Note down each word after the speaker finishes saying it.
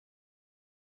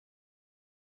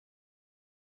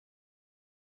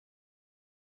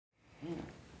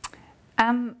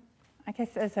I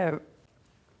guess as a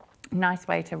nice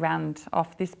way to round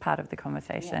off this part of the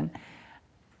conversation,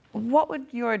 what would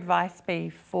your advice be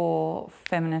for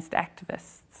feminist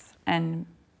activists, and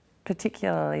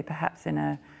particularly perhaps in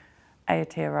a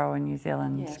Aotearoa New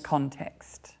Zealand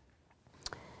context?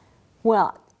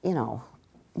 Well, you know,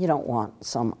 you don't want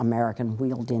some American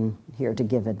wheeled in here to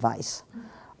give advice.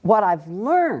 What I've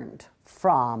learned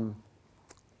from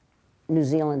New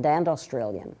Zealand and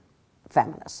Australian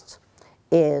feminists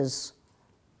is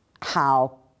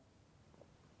how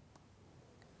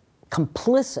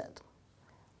complicit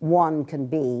one can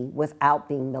be without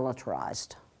being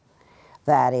militarized.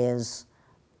 That is,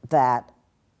 that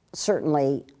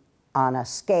certainly on a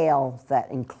scale that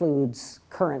includes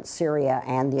current Syria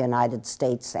and the United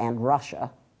States and Russia,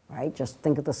 right? Just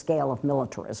think of the scale of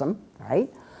militarism, right?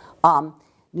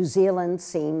 New Zealand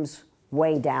seems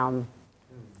way down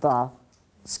the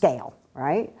scale,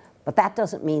 right? But that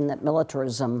doesn't mean that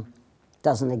militarism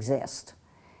doesn't exist.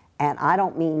 And I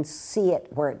don't mean see it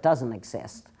where it doesn't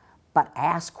exist, but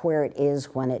ask where it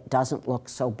is when it doesn't look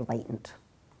so blatant,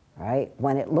 right?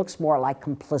 When it looks more like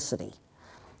complicity.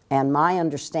 And my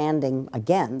understanding,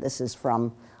 again, this is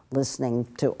from listening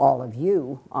to all of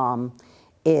you,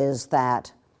 is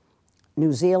that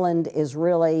New Zealand is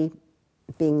really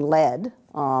being led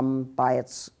by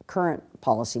its current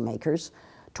policymakers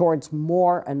towards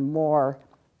more and more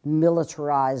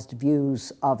militarized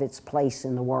views of its place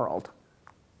in the world.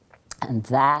 And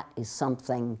that is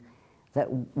something that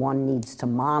one needs to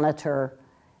monitor,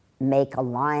 make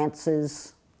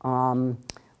alliances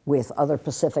with other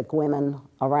Pacific women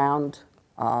around.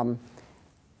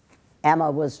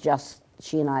 Emma was just,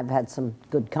 she and I have had some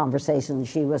good conversations.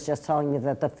 She was just telling me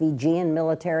that the Fijian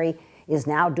military is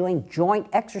now doing joint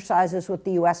exercises with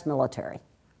the US military,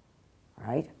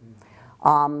 right?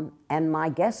 And my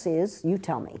guess is, you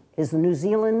tell me, is the New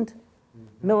Zealand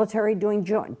military doing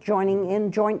joining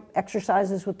in joint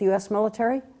exercises with the US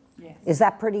military? Yes. Is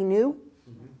that pretty new?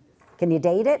 Can you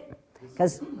date it?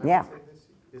 Because, yeah.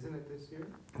 Isn't it this year?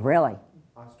 Really?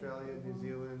 Australia, New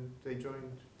Zealand, they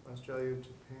joined Australia,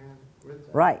 Japan with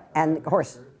that. Right, and of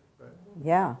course,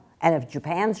 yeah. And if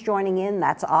Japan's joining in,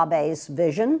 that's Abe's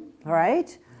vision,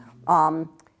 right?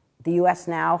 The US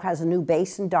now has a new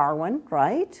base in Darwin,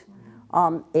 right?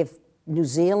 If New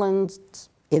Zealand,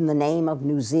 in the name of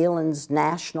New Zealand's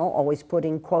national, always put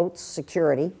in quotes,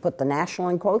 security, put the national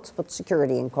in quotes, put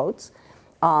security in quotes,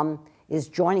 is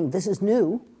joining, this is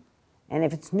new, and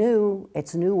if it's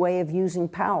a new way of using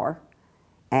power,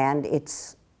 and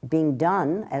it's being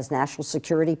done as national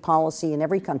security policy in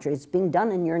every country, it's being done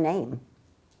in your name.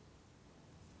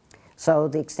 So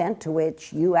the extent to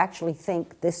which you actually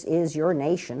think this is your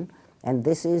nation, and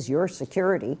this is your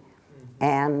security,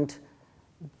 and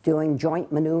doing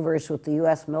joint maneuvers with the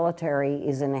US military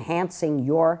is enhancing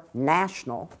your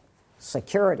national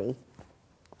security,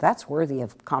 that's worthy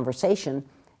of conversation.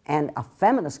 And a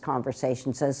feminist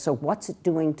conversation says, so what's it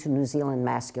doing to New Zealand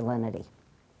masculinity?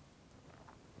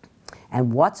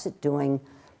 And what's it doing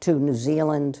to New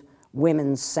Zealand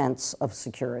women's sense of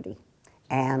security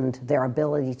and their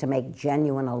ability to make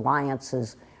genuine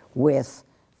alliances with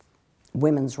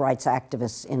women's rights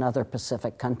activists in other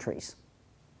Pacific countries?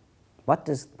 What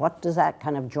does that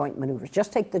kind of joint maneuvers,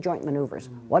 just take the joint maneuvers,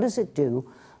 what does it do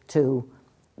to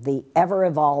the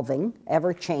ever-evolving,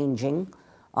 ever-changing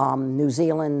New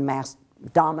Zealand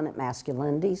dominant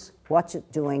masculinities? What's it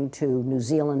doing to New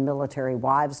Zealand military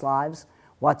wives' lives?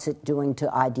 What's it doing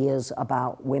to ideas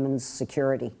about women's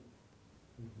security?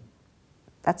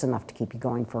 That's enough to keep you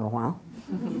going for a while.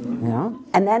 You know?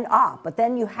 And then, but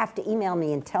then you have to email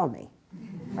me and tell me,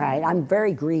 right? I'm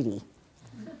very greedy.